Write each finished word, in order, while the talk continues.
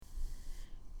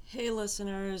Hey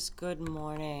listeners, good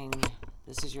morning.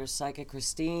 This is your Psychic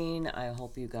Christine. I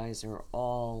hope you guys are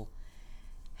all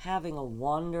having a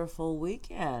wonderful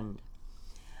weekend.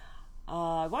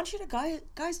 I want you to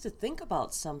guys to think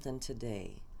about something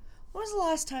today. When was the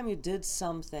last time you did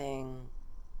something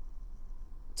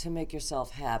to make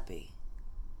yourself happy?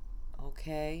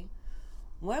 Okay?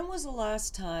 When was the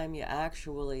last time you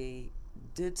actually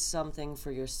did something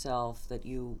for yourself that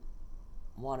you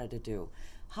wanted to do?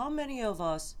 How many of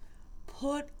us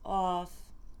put off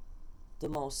the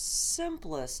most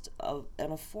simplest of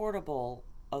and affordable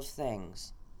of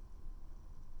things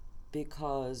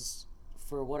because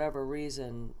for whatever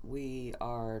reason we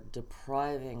are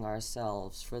depriving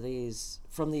ourselves from these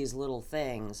little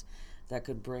things that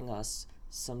could bring us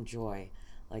some joy,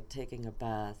 like taking a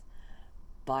bath,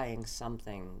 buying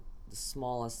something, the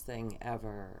smallest thing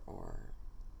ever, or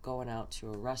going out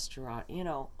to a restaurant.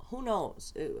 Who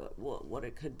knows what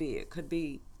it could be. It could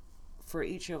be for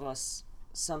each of us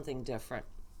something different.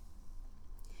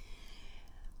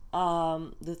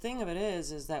 The thing of it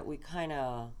is that we kind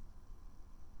of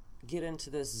get into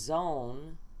this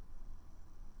zone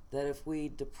that if we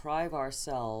deprive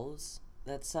ourselves,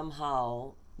 that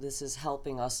somehow this is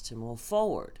helping us to move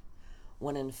forward,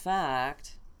 when in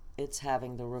fact it's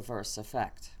having the reverse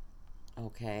effect.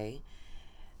 Okay?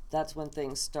 That's when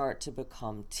things start to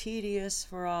become tedious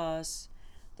for us.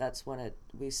 That's when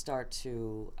we start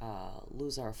to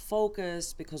lose our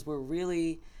focus because we're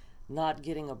really not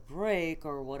getting a break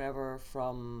or whatever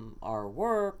from our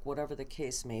work, whatever the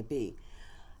case may be.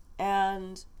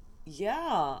 And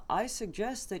yeah, I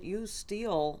suggest that you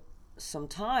steal some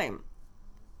time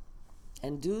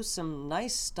and do some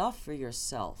nice stuff for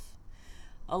yourself.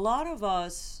 A lot of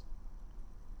us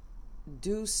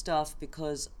do stuff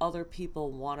because other people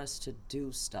want us to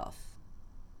do stuff.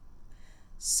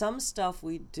 Some stuff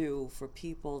we do for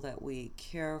people that we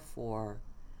care for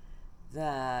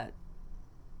that,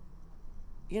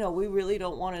 we really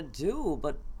don't want to do,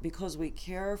 but because we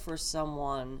care for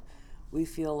someone, we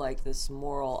feel like this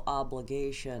moral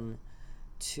obligation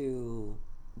to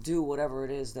do whatever it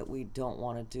is that we don't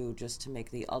want to do just to make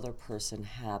the other person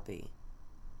happy.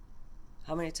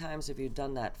 How many times have you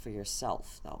done that for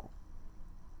yourself, though?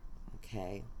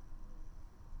 Okay.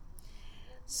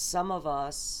 Some of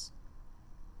us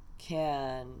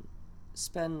can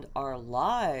spend our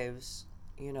lives,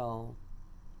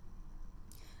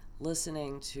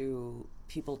 listening to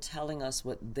people telling us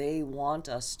what they want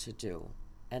us to do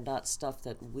and not stuff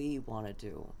that we want to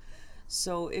do.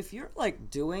 So if you're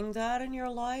doing that in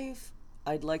your life,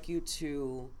 I'd like you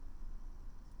to,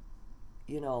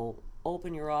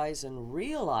 open your eyes and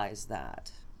realize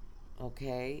that.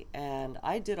 Okay? And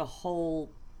I did a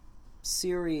whole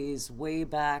series way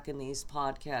back in these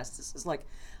podcasts. This is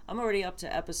I'm already up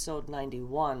to episode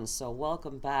 91, so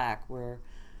welcome back. We're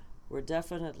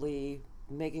definitely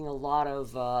making a lot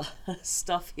of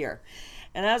stuff here.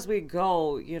 And as we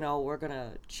go, we're going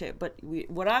to but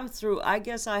what I'm through, I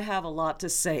guess I have a lot to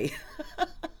say.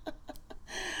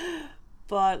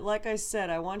 But like I said,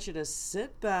 I want you to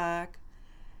sit back,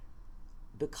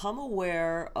 become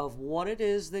aware of what it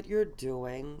is that you're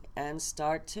doing, and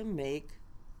start to make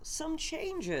some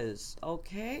changes,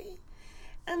 okay?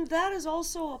 And that is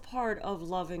also a part of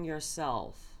loving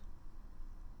yourself.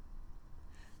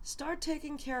 Start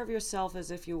taking care of yourself as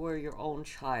if you were your own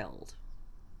child.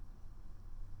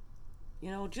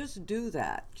 Just do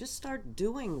that. Just start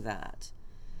doing that.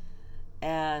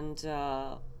 And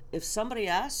if somebody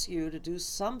asks you to do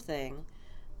something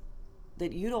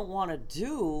that you don't want to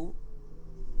do,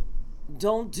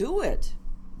 don't do it.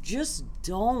 Just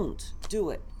don't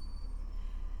do it.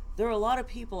 There are a lot of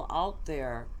people out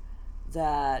there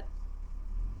that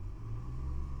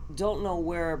don't know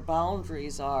where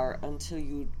boundaries are until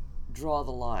you draw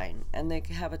the line. And they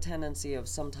have a tendency of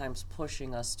sometimes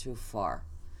pushing us too far.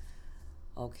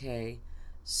 Okay?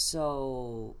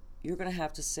 So you're going to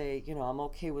have to say, I'm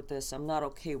okay with this, I'm not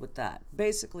okay with that.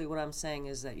 Basically, what I'm saying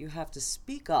is that you have to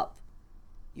speak up.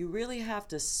 You really have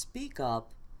to speak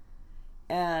up.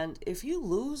 And if you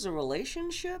lose a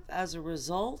relationship as a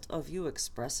result of you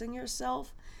expressing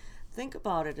yourself, think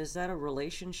about it. Is that a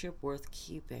relationship worth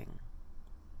keeping?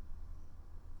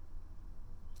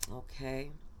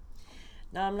 Okay.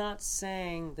 Now, I'm not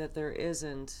saying that there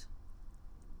isn't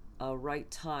a right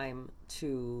time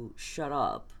to shut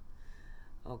up,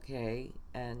 okay,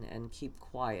 and keep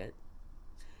quiet.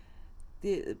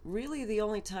 Really the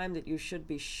only time that you should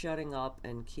be shutting up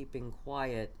and keeping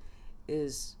quiet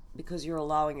is because you're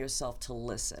allowing yourself to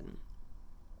listen.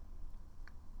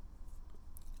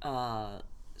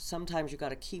 Sometimes you got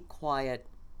to keep quiet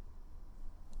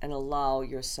and allow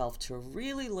yourself to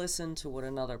really listen to what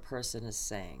another person is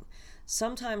saying.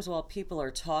 Sometimes while people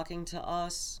are talking to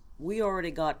us, we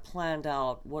already got planned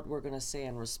out what we're going to say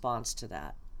in response to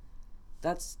that.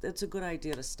 It's a good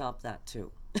idea to stop that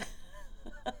too.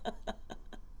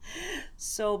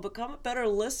 So become a better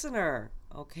listener,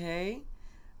 okay?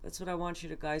 That's what I want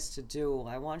you guys to do.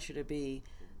 I want you to be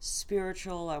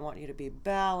spiritual. I want you to be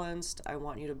balanced. I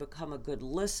want you to become a good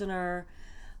listener.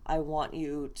 I want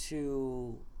you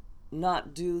to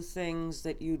not do things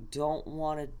that you don't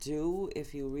want to do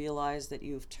if you realize that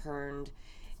you've turned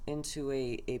into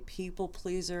a people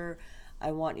pleaser.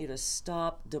 I want you to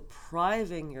stop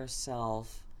depriving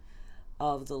yourself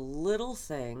of the little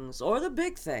things or the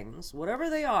big things, whatever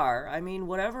they are. I mean,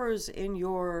 whatever is in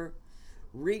your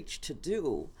reach to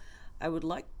do, I would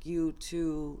like you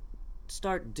to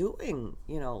start doing,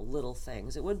 little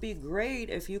things. It would be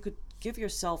great if you could give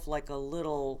yourself like a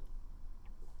little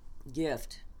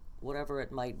gift, whatever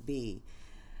it might be,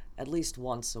 at least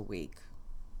once a week.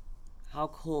 How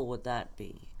cool would that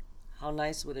be? How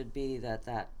nice would it be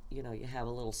that you have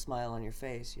a little smile on your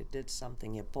face, you did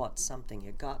something, you bought something,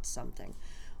 you got something,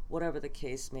 whatever the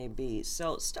case may be.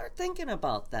 So start thinking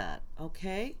about that,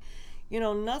 okay?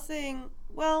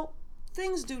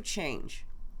 Things do change.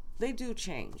 They do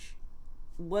change.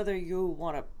 Whether you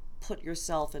want to put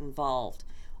yourself involved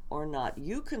or not,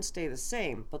 you can stay the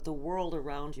same, but the world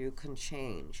around you can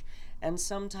change. And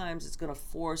sometimes it's going to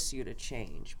force you to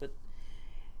change. But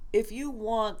if you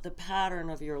want the pattern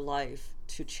of your life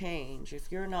to change,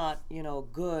 if you're not,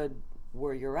 good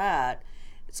where you're at,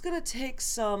 it's going to take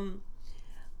some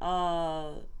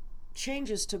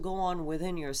changes to go on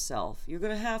within yourself. You're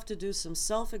going to have to do some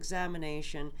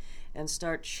self-examination and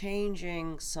start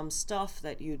changing some stuff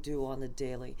that you do on the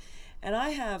daily. And I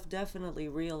have definitely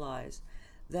realized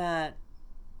that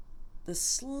the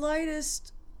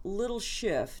slightest little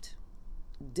shift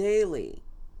daily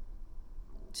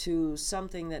to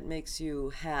something that makes you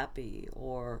happy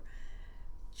or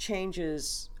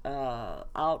changes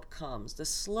outcomes, the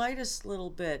slightest little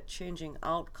bit changing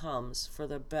outcomes for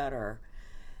the better.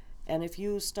 And if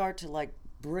you start to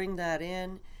bring that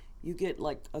in, you get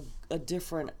a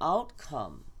different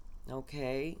outcome,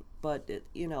 okay? But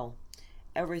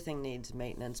everything needs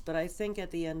maintenance. But I think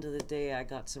at the end of the day, I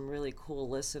got some really cool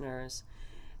listeners,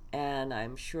 and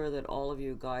I'm sure that all of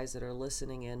you guys that are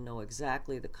listening in know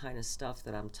exactly the kind of stuff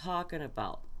that I'm talking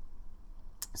about.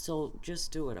 So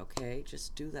just do it, okay?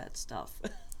 Just do that stuff.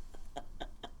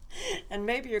 And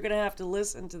maybe you're going to have to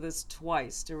listen to this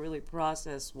twice to really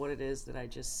process what it is that I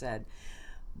just said.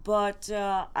 But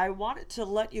I wanted to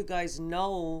let you guys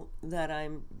know that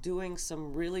I'm doing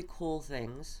some really cool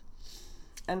things.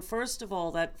 And first of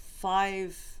all, that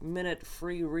 5-minute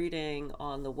free reading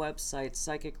on the website,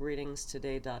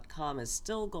 psychicreadingstoday.com, is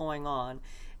still going on.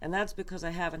 And that's because I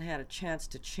haven't had a chance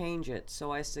to change it.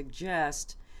 So I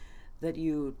suggest that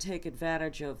you take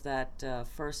advantage of that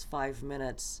first 5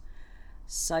 minutes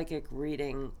psychic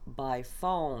reading by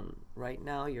phone. Right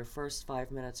now, your first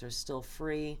 5 minutes are still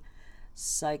free.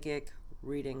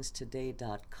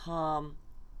 psychicreadingstoday.com.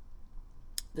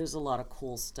 There's a lot of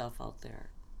cool stuff out there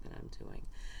that I'm doing.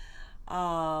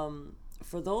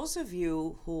 For those of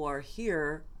you who are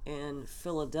here in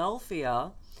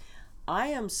Philadelphia, I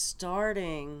am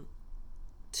starting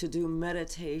to do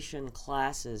meditation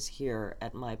classes here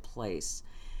at my place,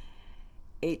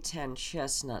 810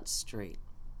 Chestnut Street.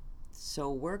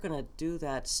 So we're going to do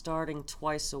that starting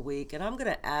twice a week, and I'm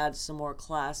going to add some more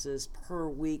classes per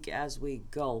week as we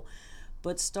go.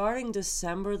 But starting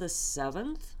December the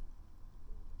 7th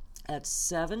at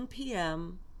 7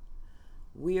 p.m.,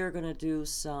 we are going to do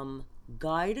some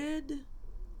guided,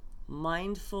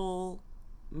 mindful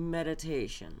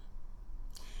meditation.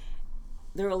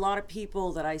 There are a lot of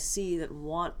people that I see that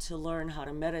want to learn how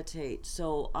to meditate,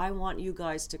 so I want you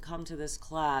guys to come to this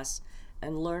class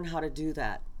and learn how to do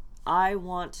that. I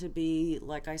want to be,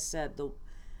 like I said,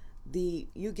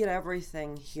 you get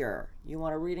everything here. You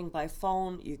want a reading by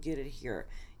phone, you get it here.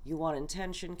 You want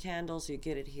intention candles, you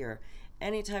get it here.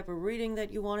 Any type of reading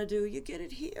that you want to do, you get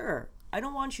it here. I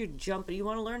don't want you jumping. You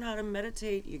want to learn how to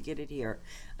meditate, you get it here.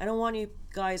 I don't want you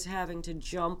guys having to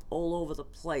jump all over the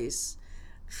place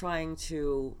trying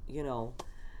to,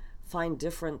 find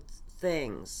different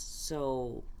things.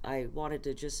 So I wanted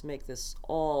to just make this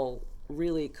all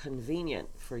really convenient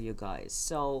for you guys.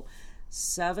 So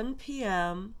 7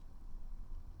 p.m.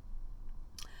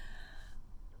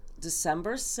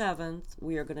 December 7th,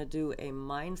 we are going to do a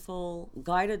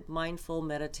guided mindful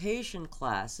meditation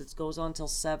class. It goes on till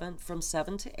from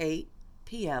 7 to 8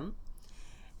 p.m.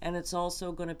 And it's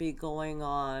also going to be going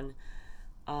on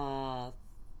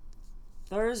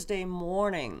Thursday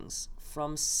mornings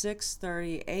from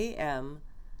 6:30 a.m.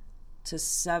 to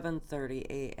 7:30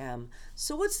 a.m.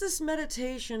 So what's this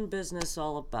meditation business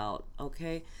all about?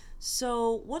 Okay,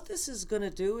 so what this is going to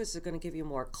do is it's going to give you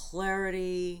more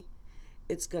clarity.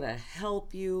 It's going to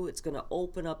help you. It's going to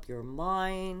open up your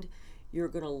mind. You're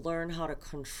going to learn how to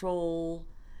control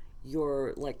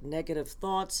your like negative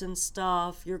thoughts and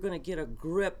stuff. You're going to get a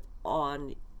grip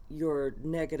on your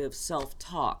negative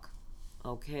self-talk.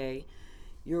 Okay,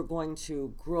 you're going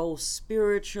to grow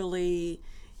spiritually.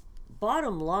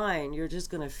 Bottom line, you're just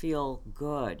going to feel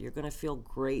good. You're going to feel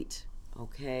great,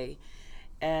 okay?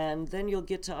 And then you'll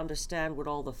get to understand what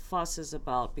all the fuss is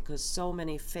about, because so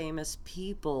many famous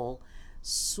people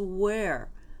swear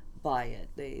by it.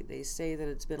 They say that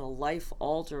it's been a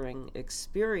life-altering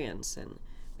experience, and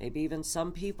maybe even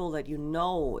some people that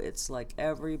it's like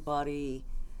everybody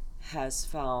has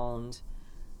found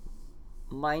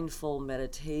mindful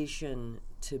meditation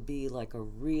to be like a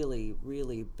really,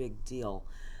 really big deal.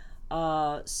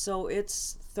 So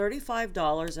it's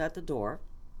 $35 at the door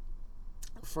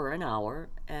for an hour,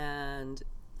 and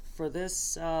for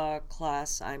this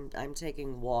class, I'm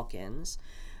taking walk-ins,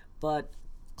 but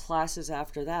classes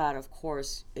after that, of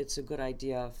course, it's a good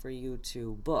idea for you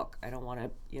to book. I don't want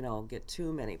to, get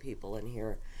too many people in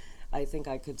here. I think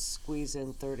I could squeeze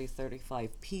in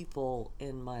 35 people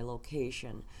in my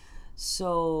location.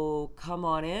 So come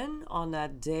on in on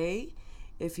that day.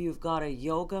 If you've got a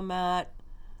yoga mat,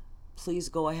 please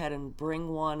go ahead and bring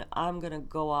one. I'm going to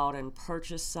go out and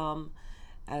purchase some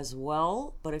as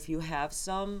well. But if you have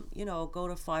some, go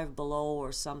to Five Below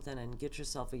or something and get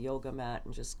yourself a yoga mat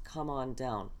and just come on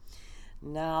down.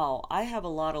 Now, I have a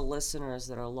lot of listeners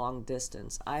that are long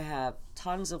distance. I have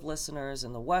tons of listeners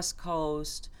in the West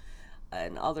Coast,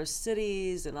 in other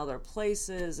cities, in other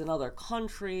places, in other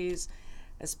countries,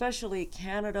 especially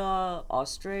Canada,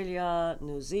 Australia,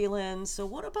 New Zealand. So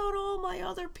what about all my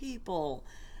other people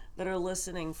that are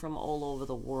listening from all over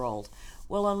the world?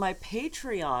 Well, on my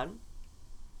Patreon,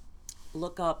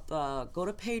 go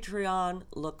to Patreon,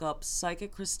 look up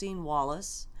Psychic Christine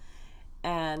Wallace,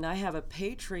 and I have a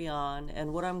Patreon,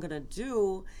 and what I'm going to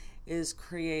do is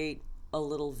create a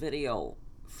little video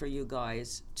for you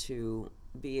guys to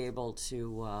be able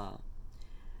to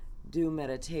do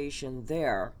meditation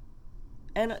there.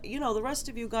 And, the rest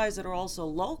of you guys that are also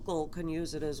local can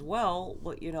use it as well,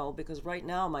 because right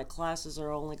now my classes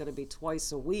are only going to be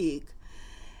twice a week.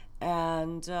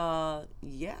 And, so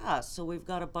we've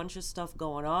got a bunch of stuff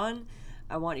going on.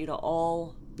 I want you to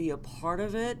all be a part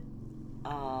of it.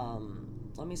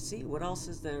 Let me see, what else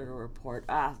is there to report?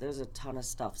 There's a ton of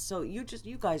stuff. So you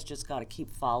guys just got to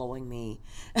keep following me.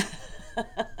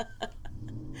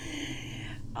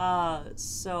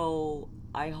 So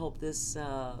I hope this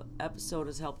episode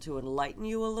has helped to enlighten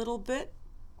you a little bit.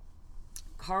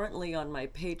 Currently on my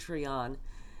Patreon,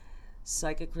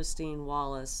 Psychic Christine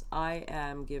Wallace, I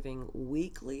am giving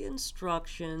weekly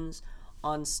instructions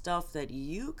on stuff that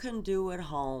you can do at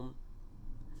home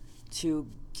to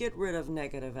get rid of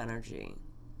negative energy.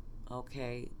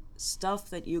 Okay? Stuff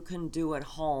that you can do at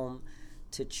home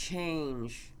to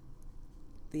change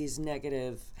these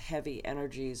negative, heavy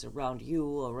energies around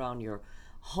you, around your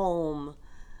home.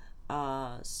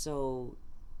 I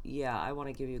want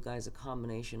to give you guys a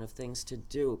combination of things to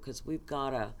do, because we've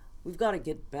got to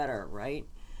get better, right?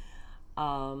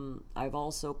 I've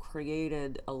also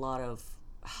created a lot of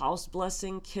house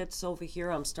blessing kits over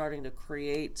here. I'm starting to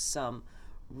create some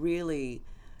really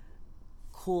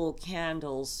cool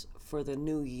candles for the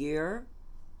new year,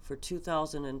 for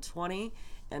 2020.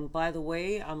 And by the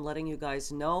way, I'm letting you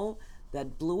guys know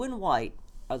that blue and white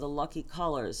are the lucky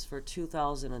colors for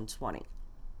 2020.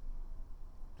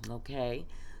 Okay,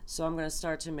 so I'm going to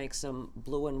start to make some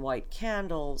blue and white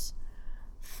candles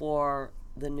for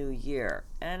the new year.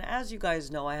 And as you guys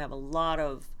know, I have a lot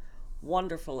of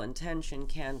wonderful intention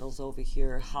candles over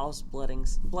here, house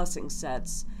blessing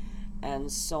sets,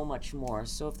 and so much more.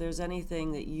 So if there's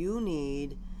anything that you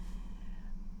need,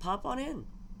 pop in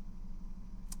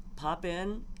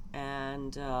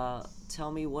and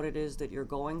tell me what it is that you're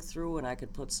going through, and I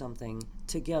could put something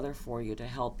together for you to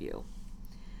help you.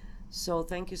 So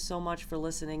thank you so much for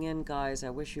listening in, guys. I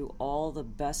wish you all the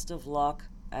best of luck.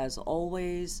 As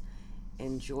always,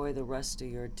 enjoy the rest of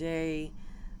your day.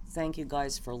 Thank you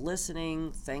guys for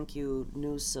listening. Thank you,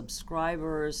 new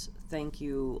subscribers. Thank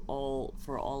you all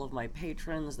for all of my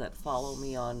patrons that follow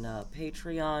me on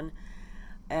Patreon.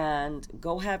 And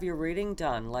go have your reading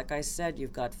done. Like I said,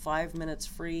 you've got 5 minutes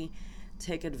free.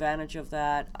 Take advantage of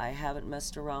that. I haven't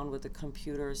messed around with the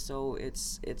computer, so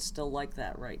it's still like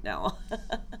that right now.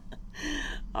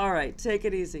 All right, take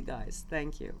it easy, guys.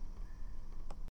 Thank you.